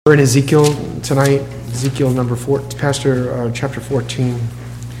We're in Ezekiel tonight, Ezekiel chapter 14.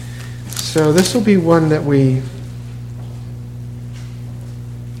 So this will be one that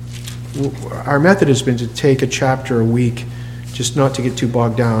our method has been to take a chapter a week, just not to get too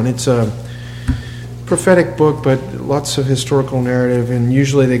bogged down. It's a prophetic book, but lots of historical narrative, and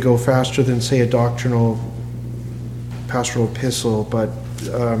usually they go faster than, say, a doctrinal pastoral epistle,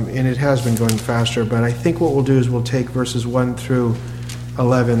 and it has been going faster. But I think what we'll do is we'll take verses 1 through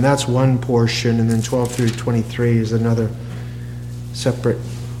 11, that's one portion, and then 12 through 23 is another separate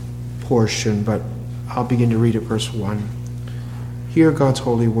portion, but I'll begin to read at verse 1. Hear God's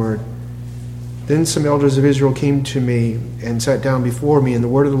holy word. Then some elders of Israel came to me and sat down before me, and the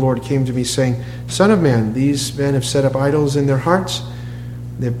word of the Lord came to me, saying, Son of man, these men have set up idols in their hearts.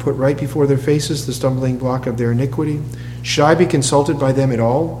 They have put right before their faces the stumbling block of their iniquity. Should I be consulted by them at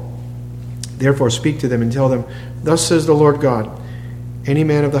all? Therefore speak to them and tell them, Thus says the Lord God, any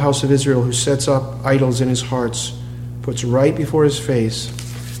man of the house of Israel who sets up idols in his hearts, puts right before his face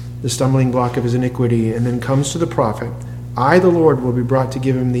the stumbling block of his iniquity, and then comes to the prophet, I, the Lord, will be brought to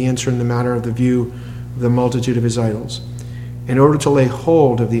give him the answer in the matter of the view of the multitude of his idols, in order to lay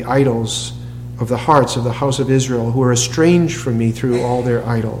hold of the idols of the hearts of the house of Israel, who are estranged from me through all their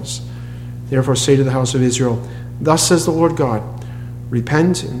idols. Therefore say to the house of Israel, Thus says the Lord God,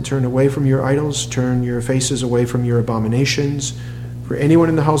 repent and turn away from your idols, turn your faces away from your abominations. For anyone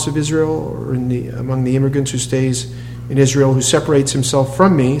in the house of Israel or among the immigrants who stays in Israel who separates himself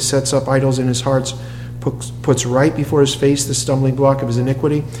from me, sets up idols in his hearts, puts right before his face the stumbling block of his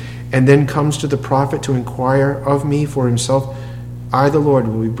iniquity, and then comes to the prophet to inquire of me for himself, I, the Lord,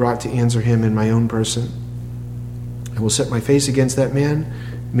 will be brought to answer him in my own person. I will set my face against that man,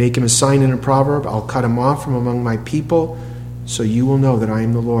 make him a sign and a proverb. I'll cut him off from among my people, so you will know that I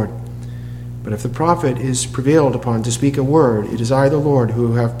am the Lord. But if the prophet is prevailed upon to speak a word, it is I, the Lord,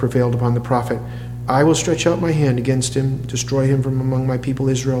 who have prevailed upon the prophet. I will stretch out my hand against him, destroy him from among my people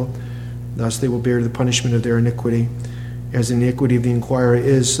Israel. Thus they will bear the punishment of their iniquity. As the iniquity of the inquirer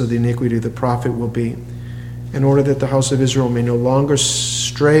is, so the iniquity of the prophet will be. In order that the house of Israel may no longer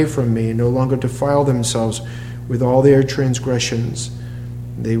stray from me, and no longer defile themselves with all their transgressions.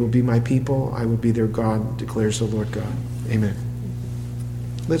 They will be my people, I will be their God, declares the Lord God. Amen.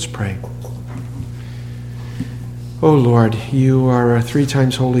 Let's pray. Oh Lord, you are a 3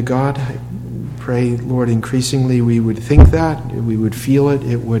 times holy God. I pray, Lord, increasingly we would think that, we would feel it,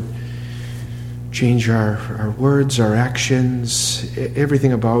 it would change our words, our actions,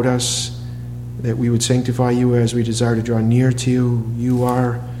 everything about us, that we would sanctify you as we desire to draw near to you. You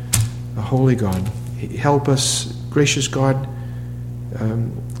are a holy God. Help us, gracious God,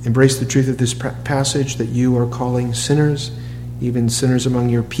 embrace the truth of this passage that you are calling sinners, even sinners among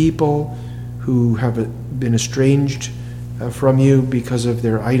your people who have been estranged from you because of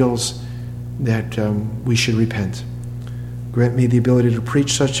their idols, that we should repent. Grant me the ability to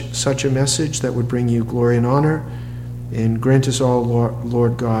preach such a message that would bring you glory and honor, and grant us all,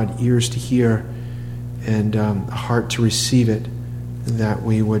 Lord God, ears to hear and a heart to receive it, that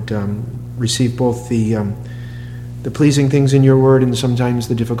we would receive both the pleasing things in your word and sometimes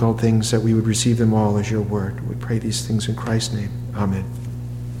the difficult things, that we would receive them all as your word. We pray these things in Christ's name. Amen.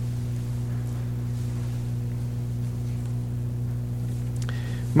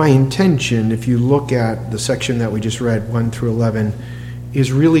 My intention, if you look at the section that we just read, 1 through 11,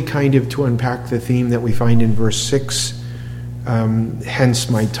 is really kind of to unpack the theme that we find in verse 6. Hence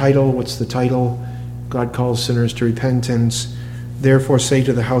my title. What's the title? God calls sinners to repentance. Therefore say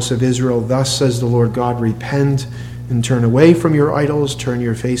to the house of Israel, Thus says the Lord God, repent and turn away from your idols, turn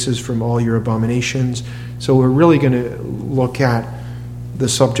your faces from all your abominations. So we're really going to look at the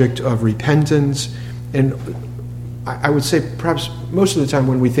subject of repentance. And I would say perhaps most of the time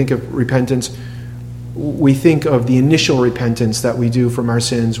when we think of repentance, we think of the initial repentance that we do from our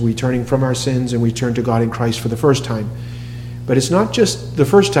sins. We turning from our sins and we turn to God in Christ for the first time. But it's not just the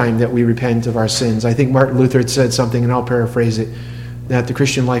first time that we repent of our sins. I think Martin Luther had said something, and I'll paraphrase it, that the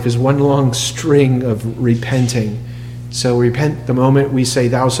Christian life is one long string of repenting. So we repent the moment we say,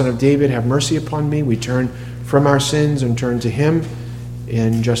 Thou Son of David, have mercy upon me. We turn from our sins and turn to him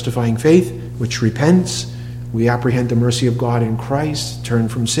in justifying faith, which repents. We apprehend the mercy of God in Christ, turn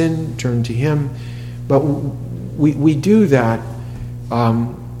from sin, turn to him. But we do that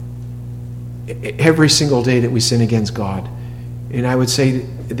every single day that we sin against God. And I would say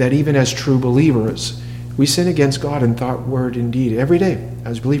that even as true believers, we sin against God in thought, word, and deed every day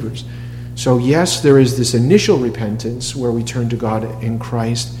as believers. So yes, there is this initial repentance where we turn to God in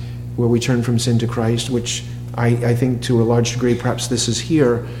Christ, where we turn from sin to Christ, which I think to a large degree perhaps this is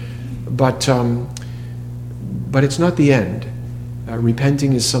here. But it's not the end.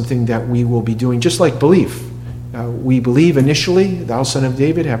 Repenting is something that we will be doing, just like belief. We believe initially, thou Son of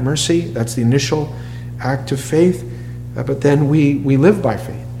David, have mercy. That's the initial act of faith. But then we live by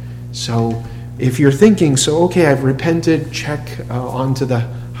faith. So if you're thinking, okay, I've repented, check on to the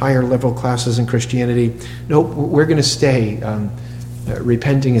higher level classes in Christianity. No, we're going to stay.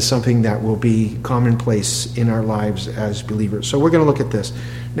 Repenting is something that will be commonplace in our lives as believers. So we're going to look at this.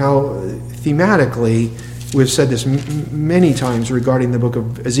 Now, thematically, we've said this many times regarding the book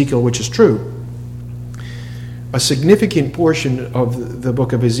of Ezekiel, which is true. A significant portion of the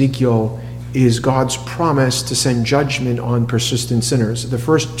book of Ezekiel is God's promise to send judgment on persistent sinners. The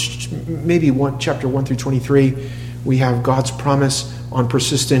first, chapter 1 through 23, we have God's promise on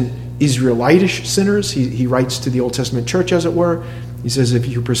persistent Israelitish sinners. He writes to the Old Testament church, as it were. He says, if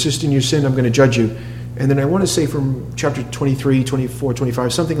you persist in your sin, I'm going to judge you. And then I want to say from chapter 23, 24,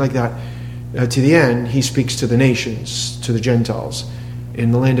 25, something like that, to the end, he speaks to the nations, to the Gentiles.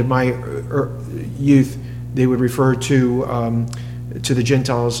 In the land of my youth, they would refer to the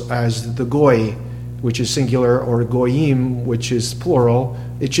Gentiles as the Goy, which is singular, or Goyim, which is plural.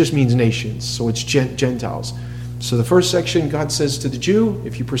 It just means nations, so it's Gentiles. So the first section, God says to the Jew,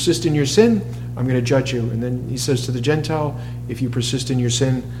 if you persist in your sin, I'm going to judge you. And then he says to the Gentile, if you persist in your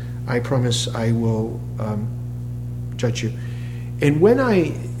sin, I promise I will judge you. And when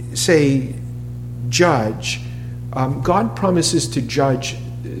I say judge, God promises to judge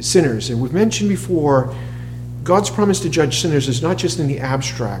sinners. And we've mentioned before, God's promise to judge sinners is not just in the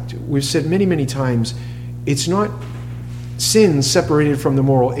abstract. We've said many, many times, it's not sin separated from the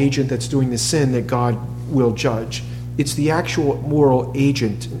moral agent that's doing the sin that God will judge. It's the actual moral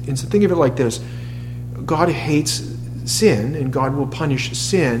agent. And so think of it like this. God hates sin, and God will punish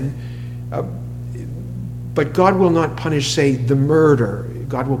sin, but God will not punish, say, the murder.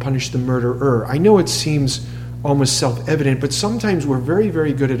 God will punish the murderer. I know it seems almost self-evident, but sometimes we're very,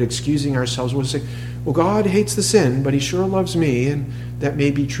 very good at excusing ourselves. We'll say, well, God hates the sin, but he sure loves me, and that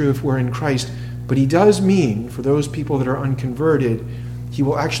may be true if we're in Christ. But he does mean, for those people that are unconverted, he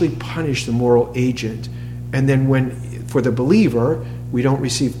will actually punish the moral agent. And then when, for the believer, we don't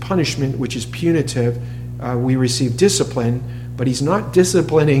receive punishment, which is punitive, we receive discipline, but he's not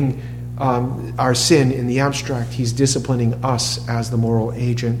disciplining our sin in the abstract. He's disciplining us as the moral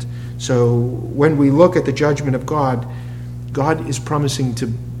agent. So when we look at the judgment of God, God is promising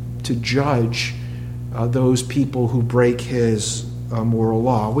to judge those people who break his moral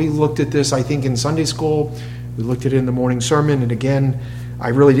law. We looked at this, I think, in Sunday school. We looked at it in the morning sermon, and again, I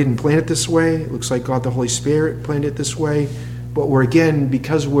really didn't plan it this way. It looks like God the Holy Spirit planned it this way. But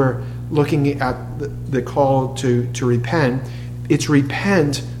because we're looking at the call to repent, it's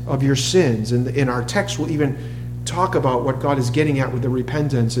repent of your sins. And in our text, we'll even talk about what God is getting at with the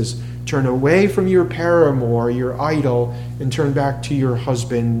repentance is turn away from your paramour, your idol, and turn back to your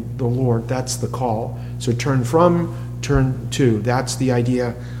husband, the Lord. That's the call. So turn from, turn to. That's the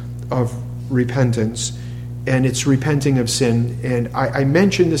idea of repentance. And it's repenting of sin. And I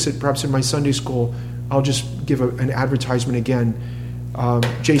mentioned this perhaps in my Sunday school. I'll just give an advertisement again.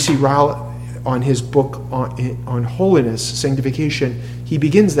 J.C. Ryle, on his book on holiness, sanctification, he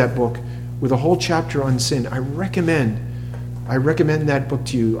begins that book with a whole chapter on sin. I recommend that book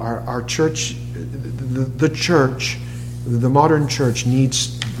to you. Our church, the church, the modern church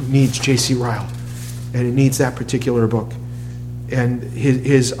needs J.C. Ryle, and it needs that particular book. And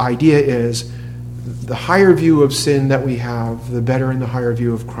his idea is the higher view of sin that we have, the better and the higher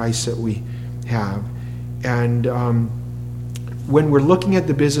view of Christ that we have. And when we're looking at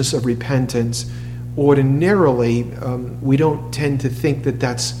the business of repentance, ordinarily we don't tend to think that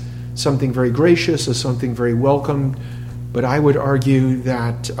that's something very gracious or something very welcome. But I would argue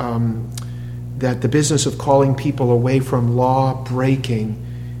that that the business of calling people away from law breaking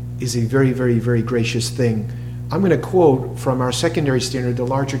is a very, very, very gracious thing. I'm going to quote from our secondary standard, the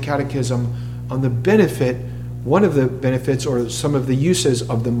Larger Catechism, on the benefit, one of the benefits or some of the uses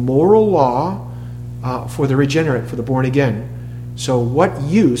of the moral law for the regenerate, for the born again. So what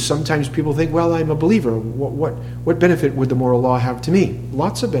use? Sometimes people think, well, I'm a believer. What benefit would the moral law have to me?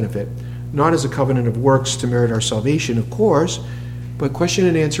 Lots of benefit. Not as a covenant of works to merit our salvation, of course, but question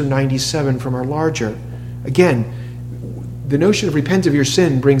and answer 97 from our Larger. Again, the notion of repent of your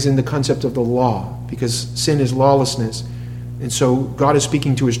sin brings in the concept of the law, because sin is lawlessness. And so God is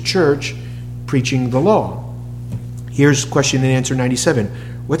speaking to his church, preaching the law. Here's question and answer 97.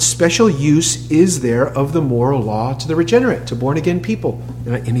 What special use is there of the moral law to the regenerate, to born-again people?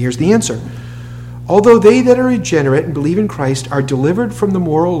 And here's the answer. Although they that are regenerate and believe in Christ are delivered from the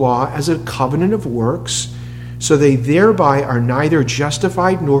moral law as a covenant of works, so they thereby are neither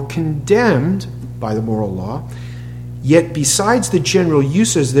justified nor condemned by the moral law, Yet besides the general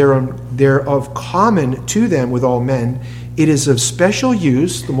uses thereof common to them with all men, it is of special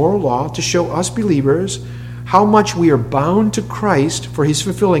use, the moral law, to show us believers how much we are bound to Christ for his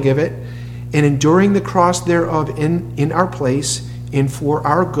fulfilling of it, and enduring the cross thereof in our place, and for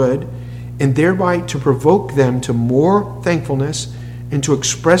our good, and thereby to provoke them to more thankfulness, and to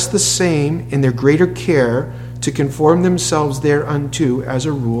express the same in their greater care, to conform themselves thereunto as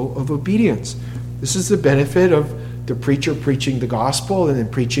a rule of obedience. This is the benefit of the preacher preaching the gospel and then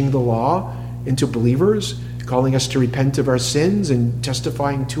preaching the law into believers, calling us to repent of our sins and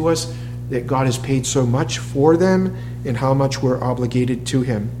testifying to us that God has paid so much for them and how much we're obligated to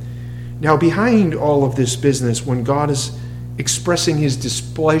him. Now, behind all of this business, when God is expressing his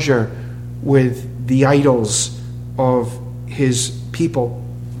displeasure with the idols of his people,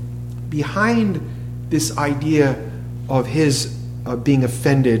 behind this idea of his being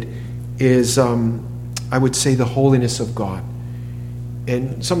offended is, I would say, the holiness of God.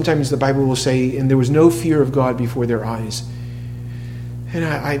 And sometimes the Bible will say, and there was no fear of God before their eyes.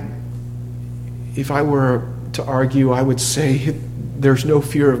 And if I were to argue, I would say there's no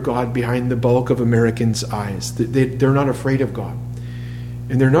fear of God behind the bulk of Americans' eyes. They're not afraid of God.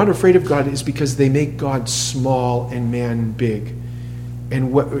 And they're not afraid of God is because they make God small and man big.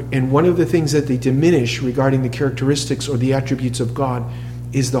 And one of the things that they diminish regarding the characteristics or the attributes of God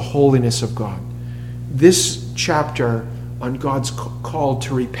is the holiness of God. This chapter on God's call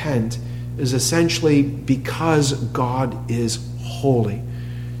to repent is essentially because God is holy.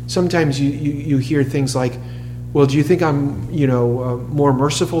 Sometimes you hear things like, well, do you think I'm, more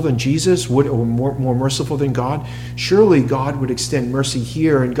merciful than Jesus, or more merciful than God? Surely God would extend mercy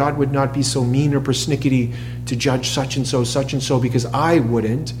here, and God would not be so mean or persnickety to judge such and so, because I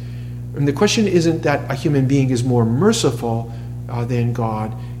wouldn't. And the question isn't that a human being is more merciful than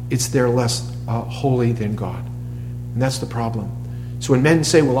God. It's they're less holy than God. And that's the problem. So when men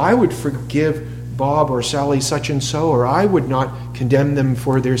say, well, I would forgive Bob or Sally such and so, or I would not condemn them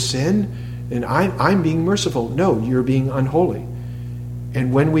for their sin, and I'm being merciful. No, you're being unholy.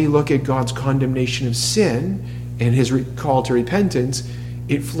 And when we look at God's condemnation of sin and his call to repentance,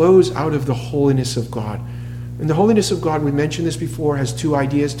 it flows out of the holiness of God. And the holiness of God, we mentioned this before, has two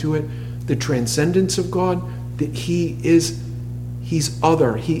ideas to it. The transcendence of God, that he's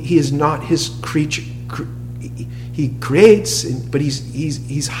other. He is not his creature. He creates, but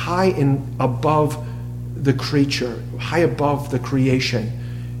he's high and above the creature, high above the creation.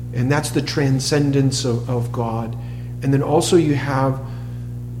 And that's the transcendence of God. And then also you have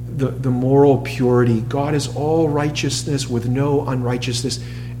the moral purity. God is all righteousness with no unrighteousness.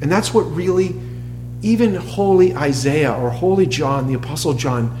 And that's what really, even holy Isaiah or holy John, the Apostle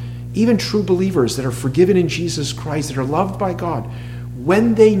John, even true believers that are forgiven in Jesus Christ, that are loved by God,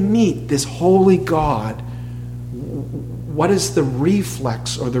 when they meet this holy God, what is the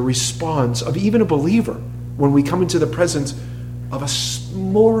reflex or the response of even a believer when we come into the presence of a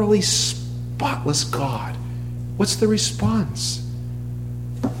morally spotless God? What's the response?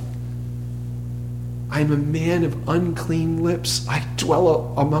 I'm a man of unclean lips. I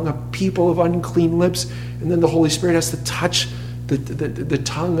dwell among a people of unclean lips. And then the Holy Spirit has to touch the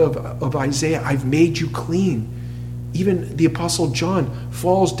tongue of Isaiah. I've made you clean. Even the Apostle John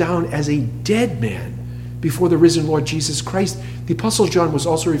falls down as a dead man before the risen Lord Jesus Christ. The Apostle John was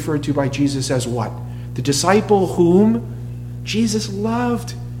also referred to by Jesus as what? The disciple whom Jesus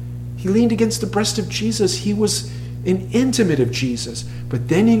loved. He leaned against the breast of Jesus. He was an intimate of Jesus. But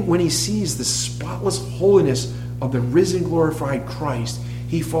then when he sees the spotless holiness of the risen, glorified Christ,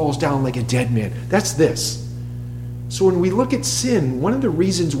 he falls down like a dead man. That's this. So when we look at sin, one of the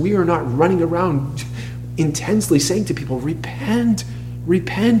reasons we are not running around intensely saying to people, repent,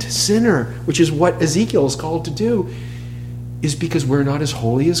 repent, sinner, which is what Ezekiel is called to do, is because we're not as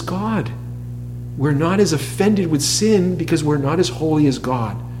holy as God. We're not as offended with sin because we're not as holy as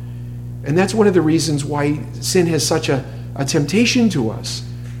God. And that's one of the reasons why sin has such a temptation to us,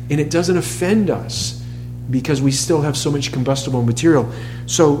 and it doesn't offend us because we still have so much combustible material.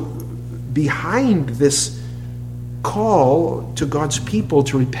 So behind this call to God's people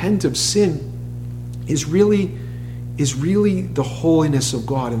to repent of sin is really the holiness of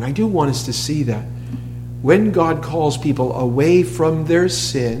God. And I do want us to see that when God calls people away from their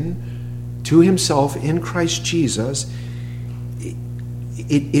sin to himself in Christ Jesus,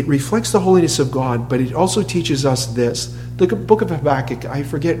 it reflects the holiness of God, but it also teaches us this. The book of Habakkuk, I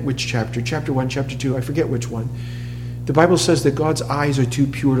forget which chapter 1, chapter 2, I forget which one. The Bible says that God's eyes are too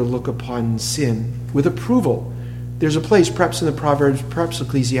pure to look upon sin with approval. There's a place, perhaps in the Proverbs, perhaps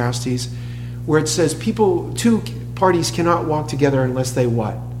Ecclesiastes, where it says two parties cannot walk together unless they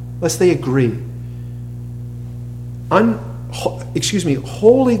what? Unless they agree.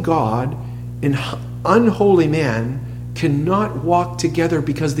 holy God and unholy man cannot walk together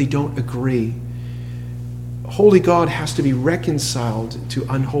because they don't agree. Holy God has to be reconciled to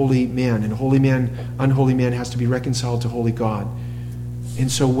unholy man, and unholy man has to be reconciled to holy God.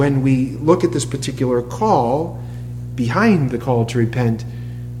 And so when we look at this particular call, behind the call to repent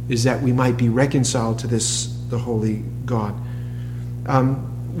is that we might be reconciled to the holy God.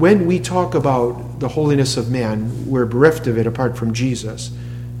 When we talk about the holiness of man, we're bereft of it apart from Jesus.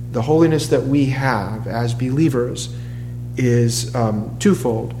 The holiness that we have as believers is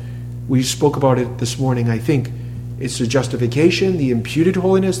twofold. We spoke about it this morning, I think. It's the justification, the imputed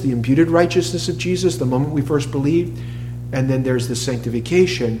holiness, the imputed righteousness of Jesus, the moment we first believed. And then there's the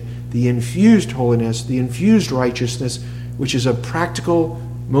sanctification, the infused holiness, the infused righteousness, which is a practical,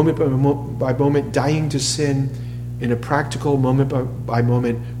 moment by moment, dying to sin, in a practical, moment by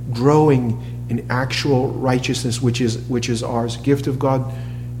moment, growing in actual righteousness, which is ours, gift of God,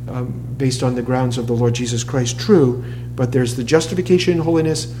 based on the grounds of the Lord Jesus Christ, true. But there's the justification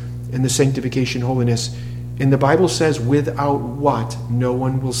holiness and the sanctification holiness. And the Bible says, without what no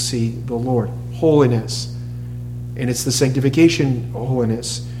one will see the Lord. Holiness. And it's the sanctification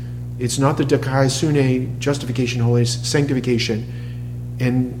holiness. It's not the dikaiosune justification holiness, sanctification.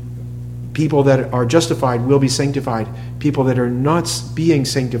 And people that are justified will be sanctified. People that are not being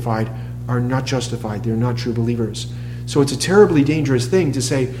sanctified are not justified. They're not true believers. So it's a terribly dangerous thing to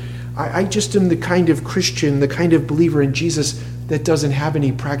say, I just am the kind of Christian, the kind of believer in Jesus that doesn't have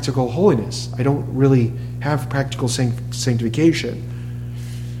any practical holiness. I don't really have practical sanctification.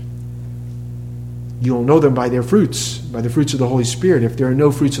 You'll know them by their fruits, by the fruits of the Holy Spirit. If there are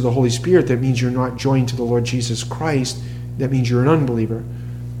no fruits of the Holy Spirit, that means you're not joined to the Lord Jesus Christ. That means you're an unbeliever.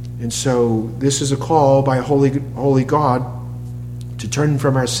 And so this is a call by a holy God to turn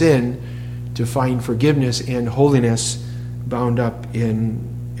from our sin, to find forgiveness and holiness bound up in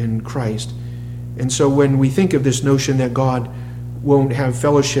Christ. And so when we think of this notion that God won't have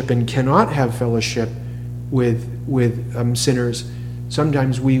fellowship and cannot have fellowship with sinners,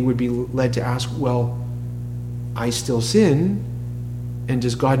 sometimes we would be led to ask, well, I still sin, and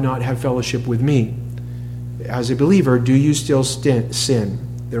does God not have fellowship with me? As a believer, do you still sin?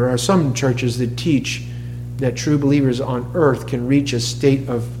 There are some churches that teach that true believers on earth can reach a state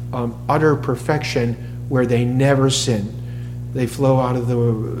of utter perfection where they never sin. They flow out of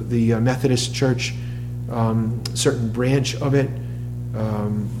the Methodist Church, certain branch of it.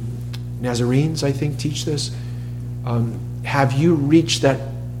 Nazarenes, I think, teach this. Have you reached that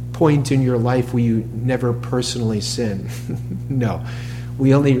point in your life where you never personally sin? No.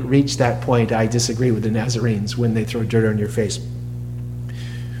 We only reach that point, I disagree with the Nazarenes, when they throw dirt on your face.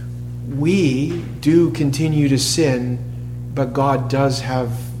 We do continue to sin, but God does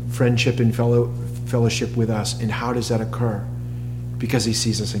have friendship and fellowship with us. And how does that occur? Because he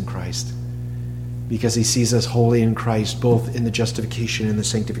sees us in Christ. Because he sees us holy in Christ, both in the justification and the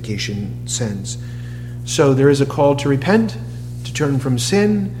sanctification sense. So there is a call to repent, to turn from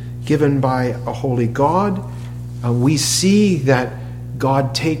sin, given by a holy God. We see that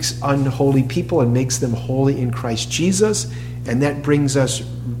God takes unholy people and makes them holy in Christ Jesus. And that brings us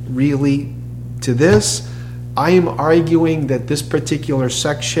really to this. I am arguing that this particular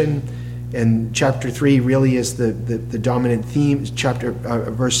section in chapter 3 really is the dominant theme.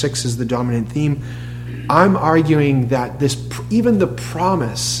 Verse 6 is the dominant theme. I'm arguing that even the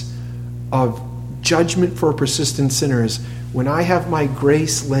promise of judgment for persistent sinners, when I have my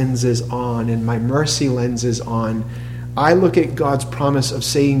grace lenses on and my mercy lenses on, I look at God's promise of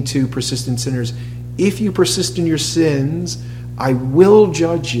saying to persistent sinners, if you persist in your sins, I will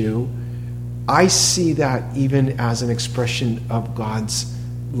judge you. I see that even as an expression of God's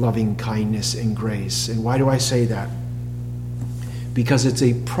loving kindness and grace. And why do I say that? Because it's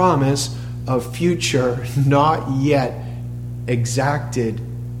a promise of future, not yet exacted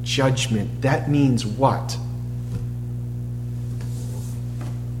judgment. That means what?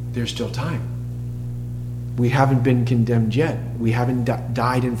 There's still time. We haven't been condemned yet. We haven't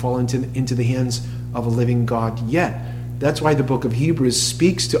died and fallen into the hands of a living God yet. That's why the book of Hebrews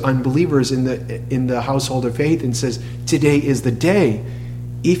speaks to unbelievers in the household of faith and says, today is the day.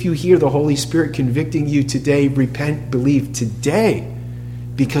 If you hear the Holy Spirit convicting you today, repent, believe today.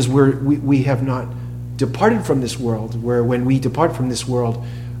 Because we have not departed from this world, where when we depart from this world,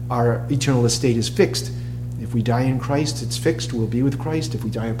 our eternal estate is fixed. If we die in Christ, it's fixed. We'll be with Christ. If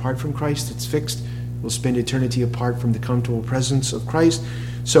we die apart from Christ, it's fixed. We'll spend eternity apart from the comfortable presence of Christ.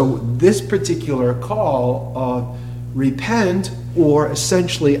 So this particular call of repent, or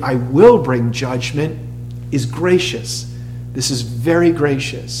essentially I will bring judgment, is gracious. This is very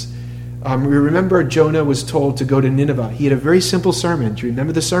gracious. We remember Jonah was told to go to Nineveh. He had a very simple sermon. Do you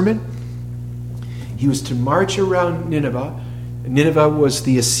remember the sermon? He was to march around Nineveh. Nineveh was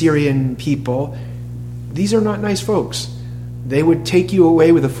the Assyrian people. These are not nice folks. They would take you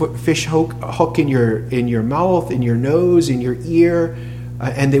away with a fish hook in your mouth, in your nose, in your ear,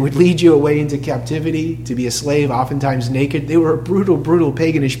 and they would lead you away into captivity to be a slave, oftentimes naked. They were a brutal, brutal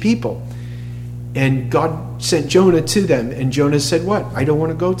paganish people. And God sent Jonah to them, and Jonah said, what? I don't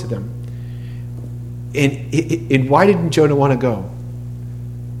want to go to them. And why didn't Jonah want to go?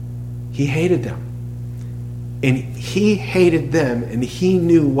 He hated them. And he hated them, and he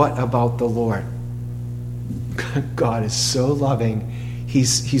knew what about the Lord. God is so loving.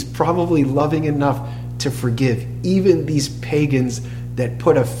 He's probably loving enough to forgive even these pagans that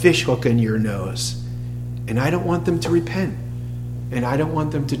put a fish hook in your nose. And I don't want them to repent. And I don't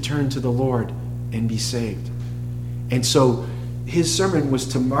want them to turn to the Lord and be saved. And so his sermon was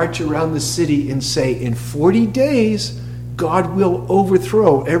to march around the city and say, in 40 days, God will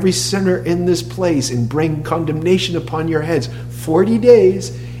overthrow every sinner in this place and bring condemnation upon your heads. 40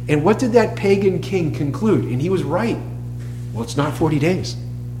 days. And what did that pagan king conclude? And he was right. Well, it's not 40 days.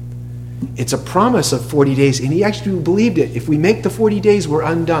 It's a promise of 40 days. And he actually believed it. If we make the 40 days, we're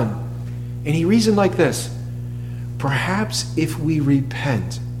undone. And he reasoned like this. Perhaps if we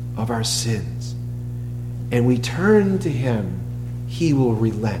repent of our sins and we turn to him, he will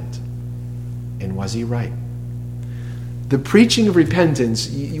relent. And was he right? The preaching of repentance,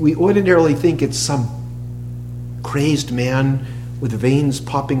 we ordinarily think it's some crazed man with veins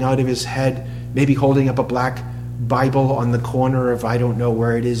popping out of his head, maybe holding up a black Bible on the corner of I don't know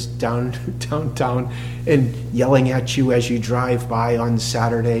where it is downtown, and yelling at you as you drive by on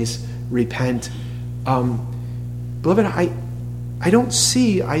Saturdays, repent. Beloved, I don't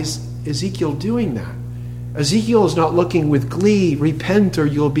see Ezekiel doing that. Ezekiel is not looking with glee, repent or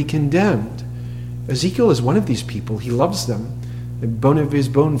you'll be condemned. Ezekiel is one of these people. He loves them. The bone of his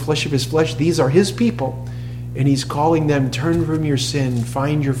bone, flesh of his flesh, these are his people. And he's calling them, turn from your sin,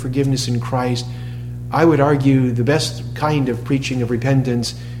 find your forgiveness in Christ. I would argue the best kind of preaching of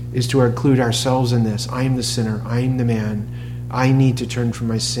repentance is to include ourselves in this. I am the sinner. I am the man. I need to turn from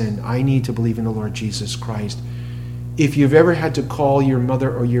my sin. I need to believe in the Lord Jesus Christ. If you've ever had to call your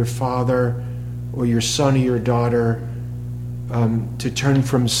mother or your father or your son or your daughter to turn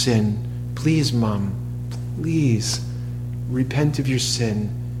from sin, please, Mom, please repent of your sin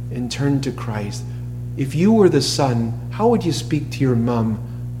and turn to Christ. If you were the son, how would you speak to your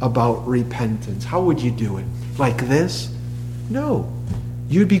mom about repentance? How would you do it? Like this? No.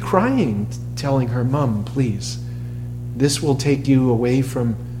 You'd be crying, telling her, Mom, please, this will take you away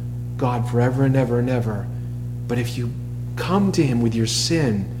from God forever and ever and ever. But if you come to him with your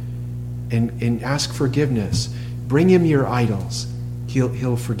sin and ask forgiveness, bring him your idols,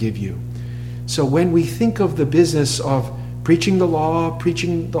 he'll forgive you. So when we think of the business of preaching the law,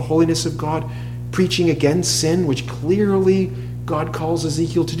 preaching the holiness of God, preaching against sin, which clearly God calls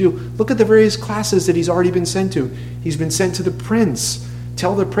Ezekiel to do. Look at the various classes that he's already been sent to. He's been sent to the prince.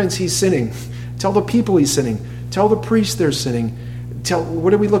 Tell the prince he's sinning. Tell the people he's sinning. Tell the priests they're sinning.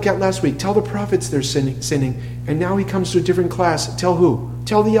 What did we look at last week? Tell the prophets they're sinning. And now he comes to a different class. Tell who?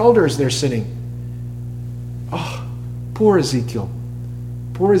 Tell the elders they're sinning. Oh, poor Ezekiel.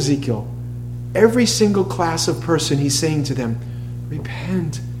 Poor Ezekiel. Every single class of person he's saying to them,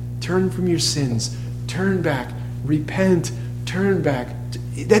 repent. Turn from your sins. Turn back. Repent. Turn back.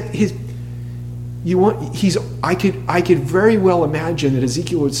 I could very well imagine that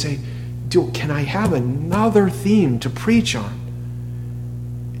Ezekiel would say, can I have another theme to preach on?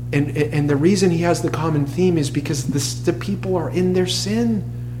 And the reason he has the common theme is because the people are in their sin.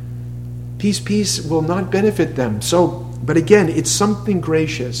 Peace will not benefit them. But again, it's something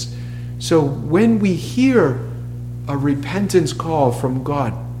gracious. So when we hear a repentance call from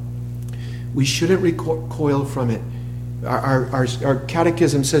God, we shouldn't recoil from it. Our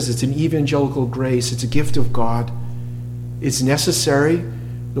catechism says it's an evangelical grace. It's a gift of God. It's necessary.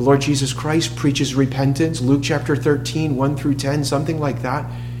 The Lord Jesus Christ preaches repentance. Luke chapter 13, 1 through 10, something like that.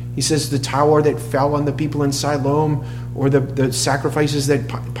 He says the tower that fell on the people in Siloam, or the sacrifices that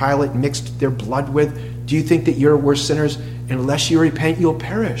Pilate mixed their blood with. Do you think that you're worse sinners? Unless you repent, you'll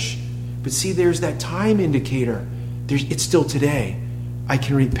perish. But see, there's that time indicator. It's still today. I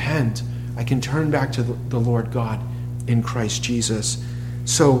can repent. I can turn back to the Lord God in Christ Jesus.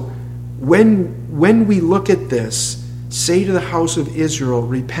 So when we look at this, say to the house of Israel,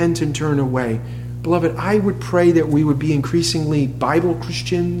 repent and turn away. Beloved, I would pray that we would be increasingly Bible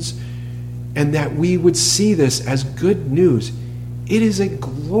Christians and that we would see this as good news. It is a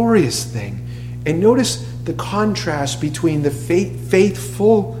glorious thing. And notice the contrast between the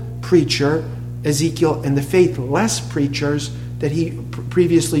faithful preacher, Ezekiel, and the faithless preachers that he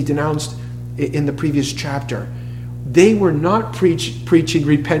previously denounced in the previous chapter. They were not preaching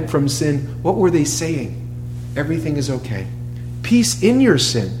repent from sin. What were they saying? Everything is okay. Peace in your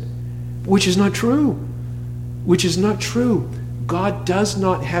sin, which is not true. Which is not true. God does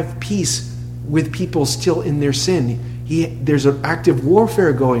not have peace with people still in their sin. There's an active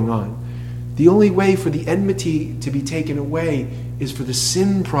warfare going on. The only way for the enmity to be taken away is for the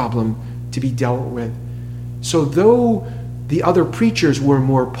sin problem to be dealt with. So though the other preachers were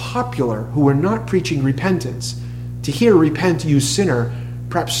more popular, who were not preaching repentance, to hear repent, you sinner,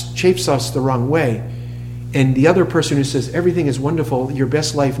 perhaps chafes us the wrong way. And the other person who says everything is wonderful, your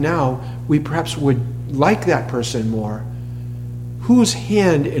best life now, we perhaps would like that person more. Whose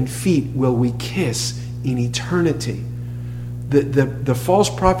hand and feet will we kiss in eternity? The false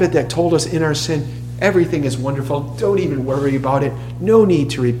prophet that told us in our sin, everything is wonderful, don't even worry about it, no need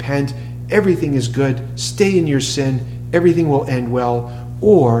to repent, everything is good, stay in your sin, everything will end well.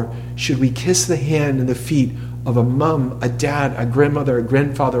 Or should we kiss the hand and the feet of a mom, a dad, a grandmother, a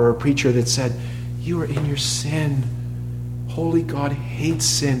grandfather, or a preacher that said, you are in your sin. Holy God hates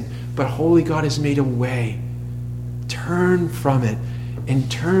sin, but holy God has made a way. Turn from it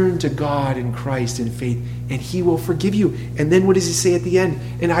and turn to God in Christ in faith, and he will forgive you. And then what does he say at the end?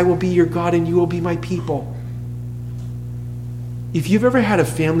 And I will be your God and you will be my people. If you've ever had a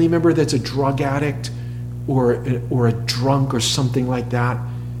family member that's a drug addict or a drunk or something like that,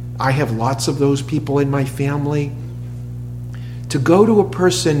 I have lots of those people in my family. To go to a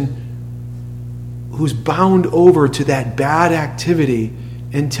person who's bound over to that bad activity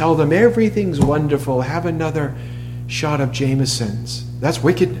and tell them everything's wonderful, have another shot of Jameson's, that's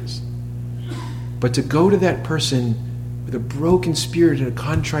wickedness. But to go to that person with a broken spirit and a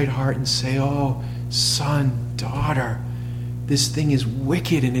contrite heart and say, oh, son, daughter, this thing is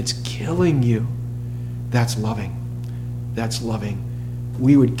wicked and it's killing you, that's loving. That's loving.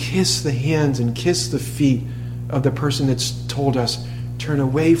 We would kiss the hands and kiss the feet of the person that's told us, turn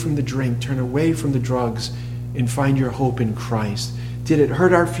away from the drink, turn away from the drugs, and find your hope in Christ. Did it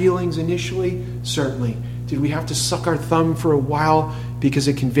hurt our feelings initially? Certainly. Did we have to suck our thumb for a while because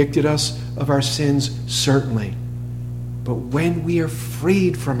it convicted us of our sins? Certainly. But when we are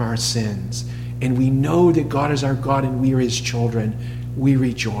freed from our sins and we know that God is our God and we are his children, we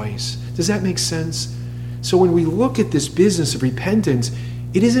rejoice. Does that make sense? So when we look at this business of repentance,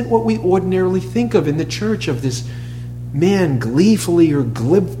 it isn't what we ordinarily think of in the church, of this man gleefully or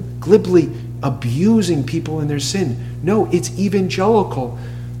glibly abusing people in their sin. No, it's evangelical.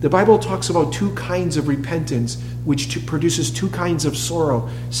 The Bible talks about two kinds of repentance, which produces two kinds of sorrow.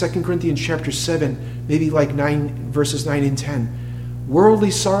 2 Corinthians chapter 7, maybe like verses 9 and 10.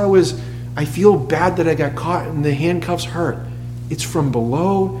 Worldly sorrow is, I feel bad that I got caught and the handcuffs hurt. It's from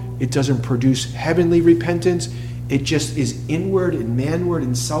below. It doesn't produce heavenly repentance. It just is inward and manward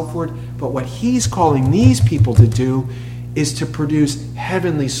and selfward. But what he's calling these people to do is to produce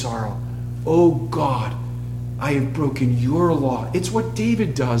heavenly sorrow. Oh God, I have broken your law. It's what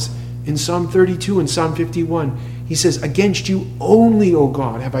David does in Psalm 32 and Psalm 51. He says, against you only, O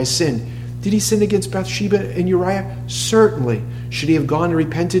God, have I sinned. Did he sin against Bathsheba and Uriah? Certainly. Should he have gone and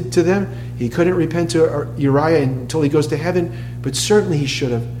repented to them? He couldn't repent to Uriah until he goes to heaven, but certainly he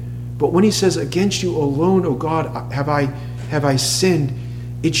should have. But when he says, against you alone, O God, have I sinned,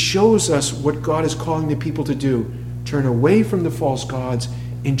 it shows us what God is calling the people to do. Turn away from the false gods.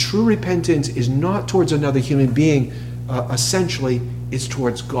 And true repentance is not towards another human being. Essentially, it's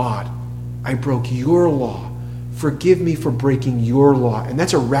towards God. I broke your law. Forgive me for breaking your law. And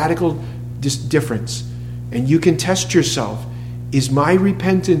that's a radical difference. And you can test yourself. Is my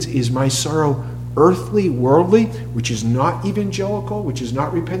repentance, is my sorrow earthly, worldly, which is not evangelical, which is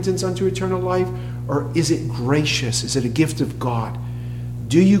not repentance unto eternal life? Or is it gracious? Is it a gift of God?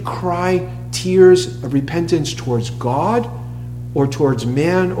 Do you cry tears of repentance towards God, or towards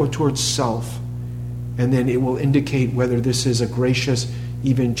man, or towards self? And then it will indicate whether this is a gracious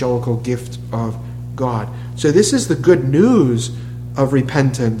evangelical gift of God. So this is the good news of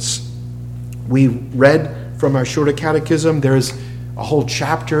repentance. We read from our shorter catechism, there's a whole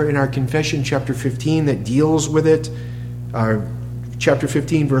chapter in our confession, chapter 15, that deals with it. Chapter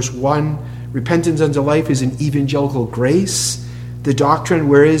 15, verse 1, repentance unto life is an evangelical grace. The doctrine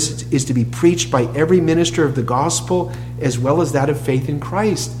whereas is to be preached by every minister of the gospel, as well as that of faith in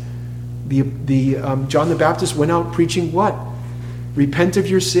Christ. John the Baptist went out preaching what? Repent of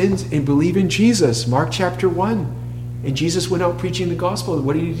your sins and believe in Jesus. Mark chapter 1. And Jesus went out preaching the gospel.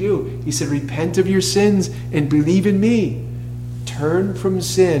 What did he do? He said, repent of your sins and believe in me. Turn from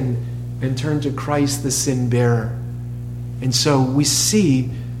sin and turn to Christ the sin bearer. And so we see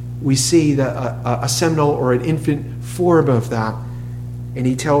we see a seminal or an infant form of that. And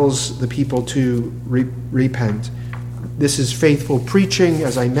he tells the people to repent. This is faithful preaching,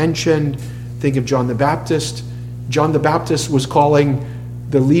 as I mentioned. Think of John the Baptist. John the Baptist was calling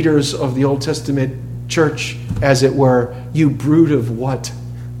the leaders of the Old Testament church, as it were, you brood of what?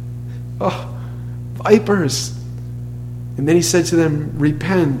 Oh, vipers. And then he said to them,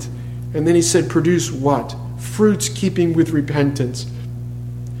 repent. And then he said, produce what? Fruits keeping with repentance.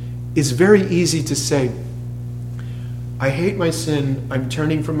 It's very easy to say, I hate my sin, I'm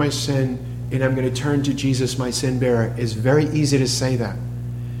turning from my sin, and I'm going to turn to Jesus, my sin bearer. It's very easy to say that.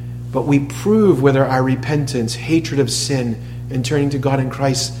 But we prove whether our repentance, hatred of sin, and turning to God in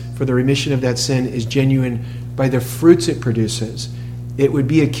Christ for the remission of that sin is genuine by the fruits it produces. It would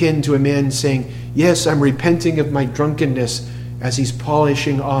be akin to a man saying, yes, I'm repenting of my drunkenness, as he's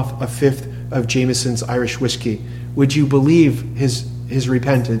polishing off a fifth of Jameson's Irish whiskey. Would you believe his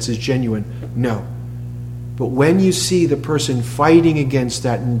repentance is genuine? No. But when you see the person fighting against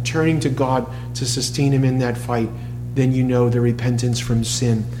that and turning to God to sustain him in that fight, then you know the repentance from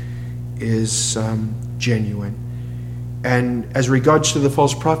sin is genuine. And as regards to the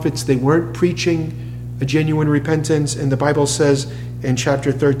false prophets, they weren't preaching a genuine repentance. And the Bible says in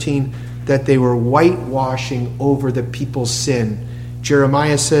chapter 13 that they were whitewashing over the people's sin.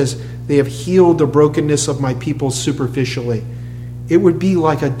 Jeremiah says, they have healed the brokenness of my people superficially. It would be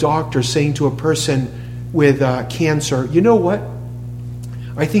like a doctor saying to a person with cancer, you know what?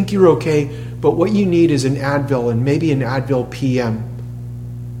 I think you're okay, but what you need is an Advil, and maybe an Advil PM.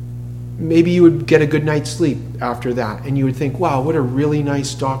 Maybe you would get a good night's sleep after that, and you would think, wow, what a really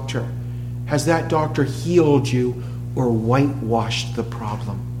nice doctor. Has that doctor healed you or whitewashed the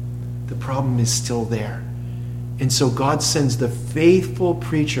problem? The problem is still there. And so God sends the faithful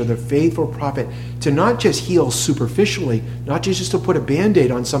preacher, the faithful prophet, to not just heal superficially, not just to put a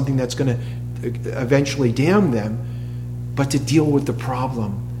Band-Aid on something that's going to eventually damn them, but to deal with the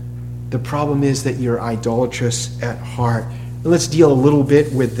problem. The problem is that you're idolatrous at heart. And let's deal a little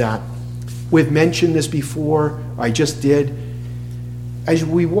bit with that. We've mentioned this before. I just did. As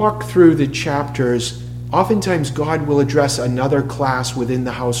we walk through the chapters, oftentimes God will address another class within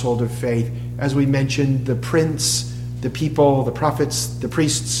the household of faith. As we mentioned, the prince, the people, the prophets, the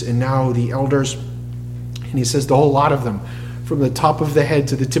priests, and now the elders. And he says the whole lot of them, from the top of the head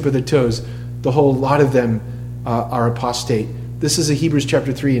to the tip of the toes, the whole lot of them are apostate. This is a Hebrews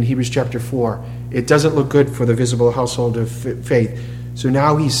chapter 3 and Hebrews chapter 4. It doesn't look good for the visible household of faith. So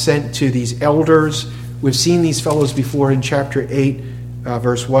now he's sent to these elders. We've seen these fellows before in chapter 8,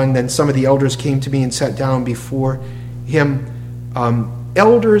 verse 1. Then some of the elders came to me and sat down before him.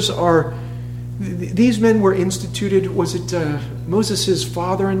 Elders are, these men were instituted, was it Moses'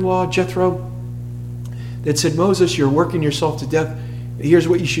 father-in-law, Jethro, that said, Moses, you're working yourself to death. Here's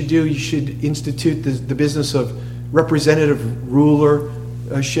what you should do. You should institute the business of representative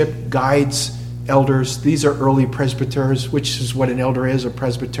rulership, guides, elders. These are early presbyters, which is what an elder is, a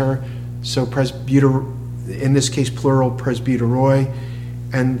presbyter. So presbyter, in this case, plural, presbyteroi.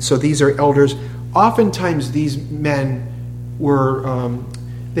 And so these are elders. Oftentimes these men were,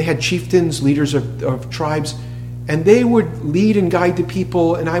 they had chieftains, leaders of tribes, and they would lead and guide the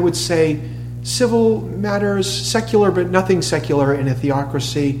people, and I would say, civil matters, secular, but nothing secular in a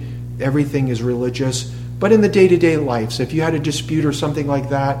theocracy. Everything is religious. But in the day-to-day life, so if you had a dispute or something like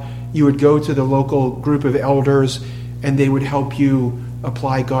that, you would go to the local group of elders, and they would help you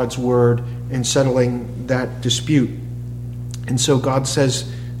apply God's word in settling that dispute. And so God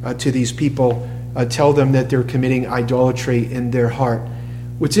says to these people, tell them that they're committing idolatry in their heart.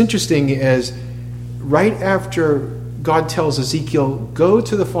 What's interesting is, right after God tells Ezekiel, go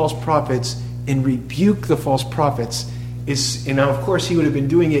to the false prophets and rebuke the false prophets, and now, of course, he would have been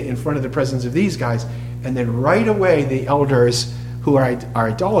doing it in front of the presence of these guys. And then right away, the elders who are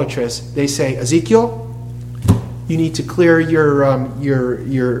idolatrous, they say, Ezekiel, you need to clear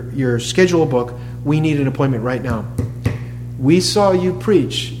your schedule book. We need an appointment right now. We saw you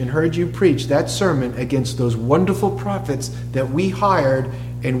preach and heard you preach that sermon against those wonderful prophets that we hired,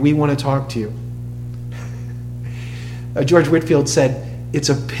 and we want to talk to you. George Whitefield said, it's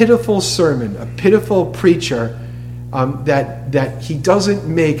a pitiful sermon, a pitiful preacher, that he doesn't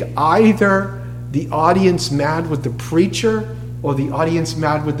make either the audience mad with the preacher or the audience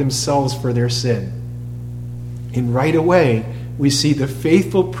mad with themselves for their sin. And right away, we see the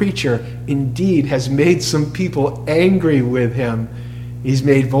faithful preacher indeed has made some people angry with him. He's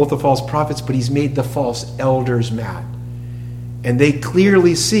made both the false prophets, but he's made the false elders mad. And they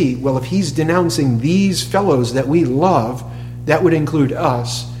clearly see, well, if he's denouncing these fellows that we love, that would include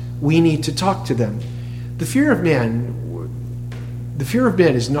us, we need to talk to them. The fear of man, The fear of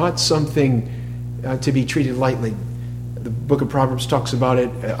man is not something to be treated lightly. The book of Proverbs talks about it.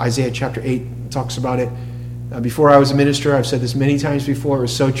 Isaiah chapter 8 talks about it. Before I was a minister, I've said this many times before, it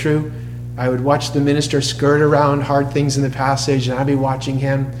was so true. I would watch the minister skirt around hard things in the passage, and I'd be watching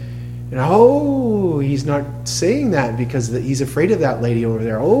him. And he's not saying that because he's afraid of that lady over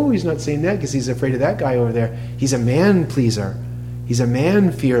there. He's not saying that because he's afraid of that guy over there. He's a man pleaser. He's a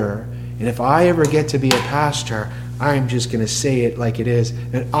man fearer. And if I ever get to be a pastor, I'm just going to say it like it is,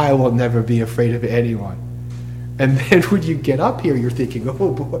 and I will never be afraid of anyone. And then when you get up here, you're thinking,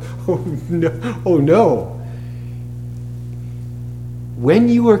 oh boy, oh no. When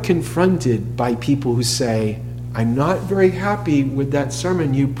you are confronted by people who say, I'm not very happy with that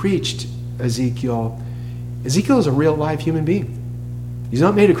sermon you preached, Ezekiel. Ezekiel is a real live human being. He's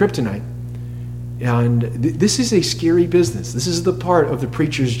not made of kryptonite. And this is a scary business. This is the part of the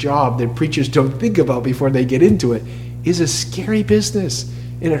preacher's job that preachers don't think about before they get into it. Is a scary business.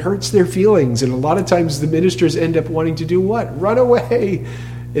 And it hurts their feelings. And a lot of times the ministers end up wanting to do what? Run away.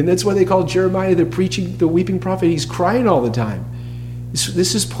 And that's why they call Jeremiah the weeping prophet. He's crying all the time.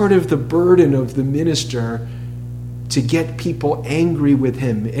 This is part of the burden of the minister to get people angry with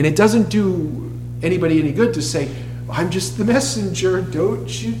him. And it doesn't do anybody any good to say, I'm just the messenger, don't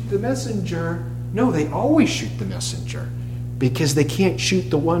shoot the messenger. No, they always shoot the messenger because they can't shoot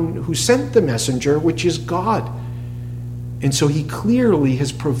the one who sent the messenger, which is God. And so he clearly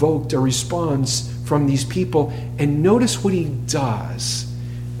has provoked a response from these people. And notice what he does.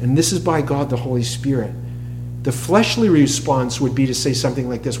 And this is by God the Holy Spirit. The fleshly response would be to say something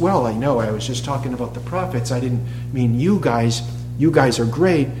like this. Well, I know, I was just talking about the prophets. I didn't mean you guys. You guys are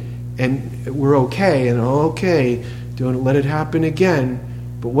great, and we're okay, and okay, don't let it happen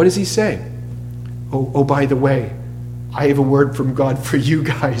again. But what does he say? Oh, by the way, I have a word from God for you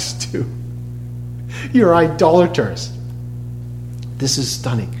guys too. You're idolaters. This is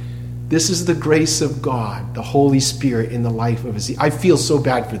stunning. This is the grace of God, the Holy Spirit in the life of Ezekiel. I feel so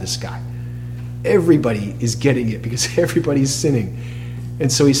bad for this guy. Everybody is getting it because everybody's sinning. And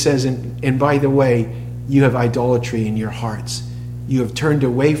so he says, and by the way, you have idolatry in your hearts. You have turned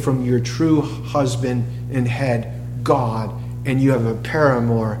away from your true husband and head, God, and you have a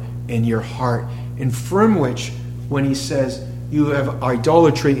paramour in your heart. And from which, when he says you have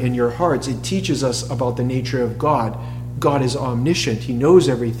idolatry in your hearts, it teaches us about the nature of God. God is omniscient. He knows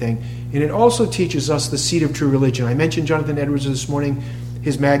everything. And it also teaches us the seed of true religion. I mentioned Jonathan Edwards this morning.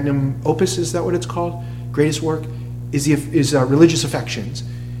 His magnum opus, is that what it's called? Greatest work is Religious Affections.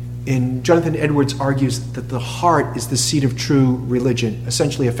 And Jonathan Edwards argues that the heart is the seat of true religion,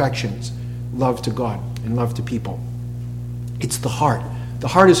 essentially affections, love to God and love to people. It's the heart. The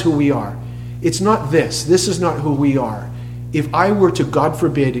heart is who we are. It's not this. This is not who we are. If I were to, God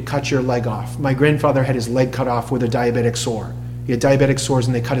forbid, cut your leg off. My grandfather had his leg cut off with a diabetic sore. He had diabetic sores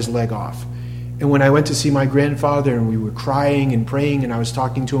and they cut his leg off. And when I went to see my grandfather and we were crying and praying and I was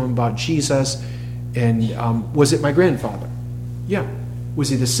talking to him about Jesus, and was it my grandfather? Yeah. Was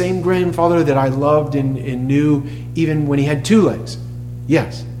he the same grandfather that I loved and knew even when he had two legs?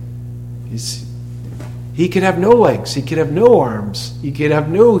 Yes. He could have no legs. He could have no arms. He could have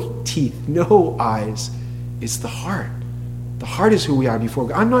no teeth, no eyes. It's the heart. The heart is who we are before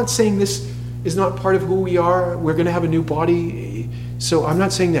God. I'm not saying this is not part of who we are. We're going to have a new body. So I'm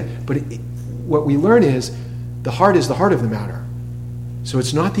not saying that. But what we learn is the heart is the heart of the matter. So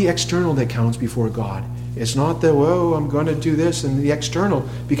it's not the external that counts before God. It's not the, I'm going to do this and the external,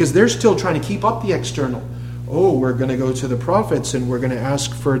 because they're still trying to keep up the external. We're going to go to the prophets and we're going to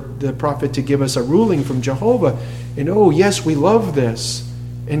ask for the prophet to give us a ruling from Jehovah. And yes, we love this.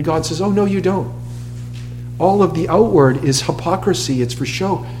 And God says, no, you don't. All of the outward is hypocrisy. It's for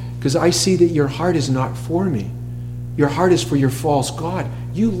show. Because I see that your heart is not for me. Your heart is for your false God.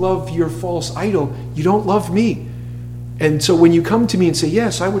 You love your false idol. You don't love me. And so when you come to me and say,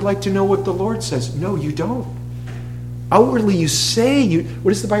 yes, I would like to know what the Lord says. No, you don't. Outwardly you say,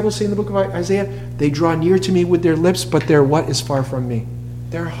 what does the Bible say in the book of Isaiah? They draw near to me with their lips, but their what is far from me?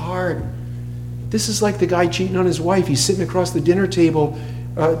 Their heart. This is like the guy cheating on his wife. He's sitting across the dinner table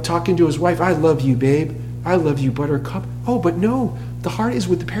talking to his wife. I love you, babe. I love you, buttercup. But no, the heart is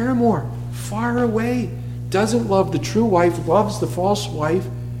with the paramour, far away. Doesn't love the true wife, loves the false wife.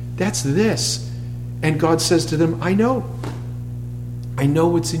 That's this. And God says to them, I know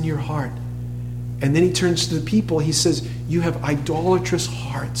what's in your heart. And then he turns to the people. He says, you have idolatrous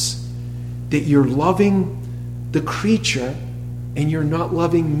hearts, that you're loving the creature and you're not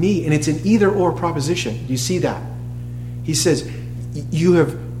loving me. And it's an either-or proposition. You see that? He says, you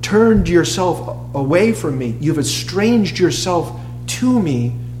have turned yourself away from me. You've estranged yourself to me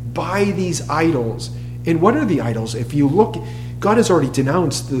by these idols. And what are the idols? If you look God has already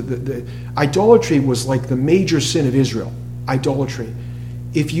denounced the idolatry was like the major sin of Israel. Idolatry.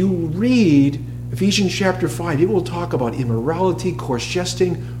 If you read Ephesians chapter 5, it will talk about immorality, coarse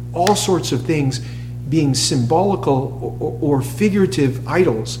jesting, all sorts of things being symbolical or figurative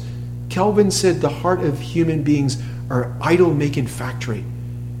idols. Calvin said the heart of human beings are idol-making factory.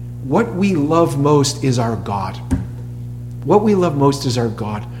 What we love most is our God. What we love most is our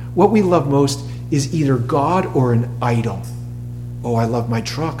God. What we love most is either God or an idol. Oh, I love my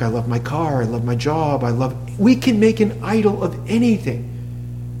truck. I love my car. I love my job. We can make an idol of anything.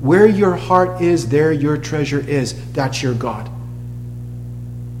 Where your heart is, there your treasure is. That's your God.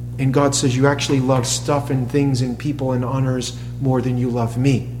 And God says you actually love stuff and things and people and honors more than you love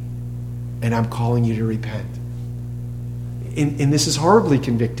me. And I'm calling you to repent. And this is horribly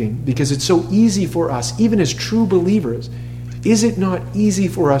convicting because it's so easy for us, even as true believers. Is it not easy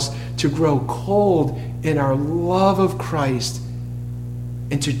for us to grow cold in our love of Christ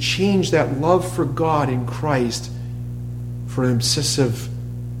and to change that love for God in Christ for an obsessive,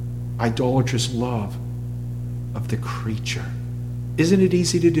 idolatrous love of the creature? Isn't it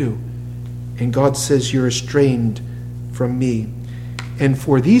easy to do? And God says, you're estranged from me. And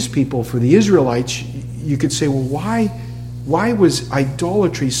for these people, for the Israelites, you could say, well, why was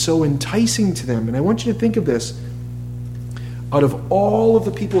idolatry so enticing to them? And I want you to think of this. Out of all of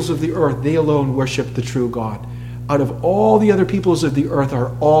the peoples of the earth, they alone worship the true God. Out of all the other peoples of the earth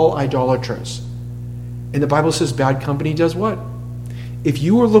are all idolaters. And the Bible says bad company does what? If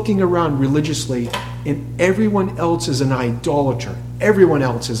you are looking around religiously and everyone else is an idolater,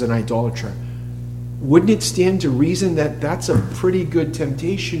 wouldn't it stand to reason that that's a pretty good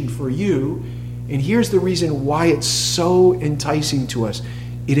temptation for you? And here's the reason why it's so enticing to us.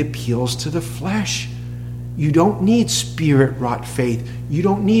 It appeals to the flesh. You don't need spirit-wrought faith. You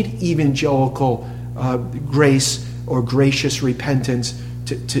don't need evangelical grace or gracious repentance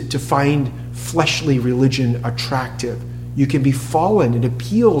to find fleshly religion attractive. You can be fallen. It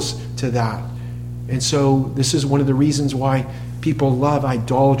appeals to that. And so this is one of the reasons why people love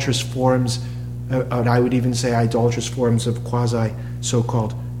idolatrous forms, and I would even say idolatrous forms of quasi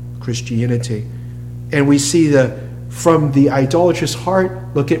so-called Christianity. And we see from the idolatrous heart,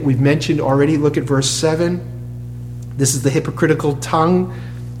 we've mentioned already, look at verse 7. This is the hypocritical tongue.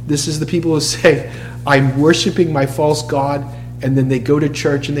 This is the people who say, I'm worshiping my false god, and then they go to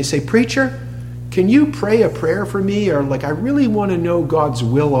church and they say, preacher, can you pray a prayer for me? Or I really want to know God's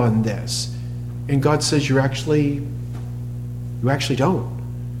will on this. And God says, you actually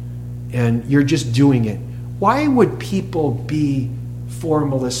don't. And you're just doing it. Why would people be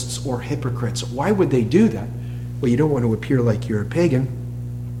formalists or hypocrites? Why would they do that? Well, you don't want to appear like you're a pagan.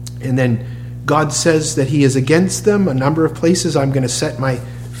 And then God says that he is against them. A number of places, I'm going to set my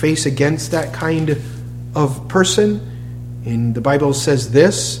face against that kind of person. And the Bible says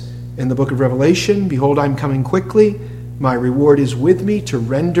this in the book of Revelation, behold, I'm coming quickly. My reward is with me to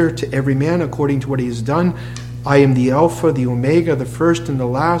render to every man according to what he has done. I am the Alpha, the Omega, the first and the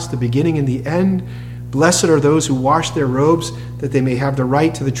last, the beginning and the end. Blessed are those who wash their robes, that they may have the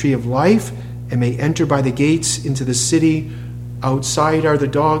right to the tree of life and may enter by the gates into the city. Outside are the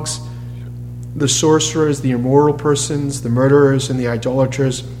dogs, the sorcerers, the immoral persons, the murderers, and the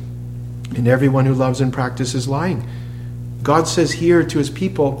idolaters, and everyone who loves and practices lying. God says here to his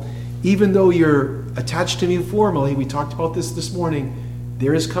people, even though you're attached to me formally, we talked about this morning,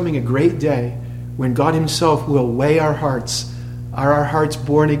 there is coming a great day when God himself will weigh our hearts. Are our hearts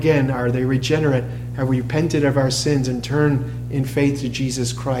born again? Are they regenerate? Have we repented of our sins and turned in faith to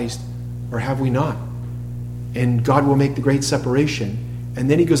Jesus Christ? Or have we not? And God will make the great separation. And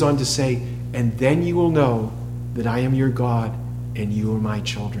then he goes on to say, and then you will know that I am your God and you are my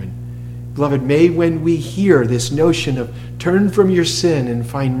children. Beloved, may when we hear this notion of turn from your sin and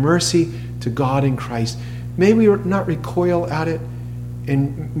find mercy to God in Christ, may we not recoil at it,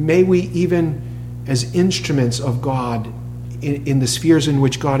 and may we even, as instruments of God in the spheres in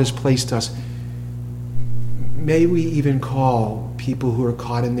which God has placed us, may we even call people who are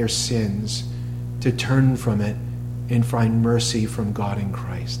caught in their sins to turn from it and find mercy from God in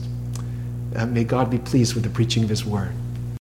Christ. May God be pleased with the preaching of his word.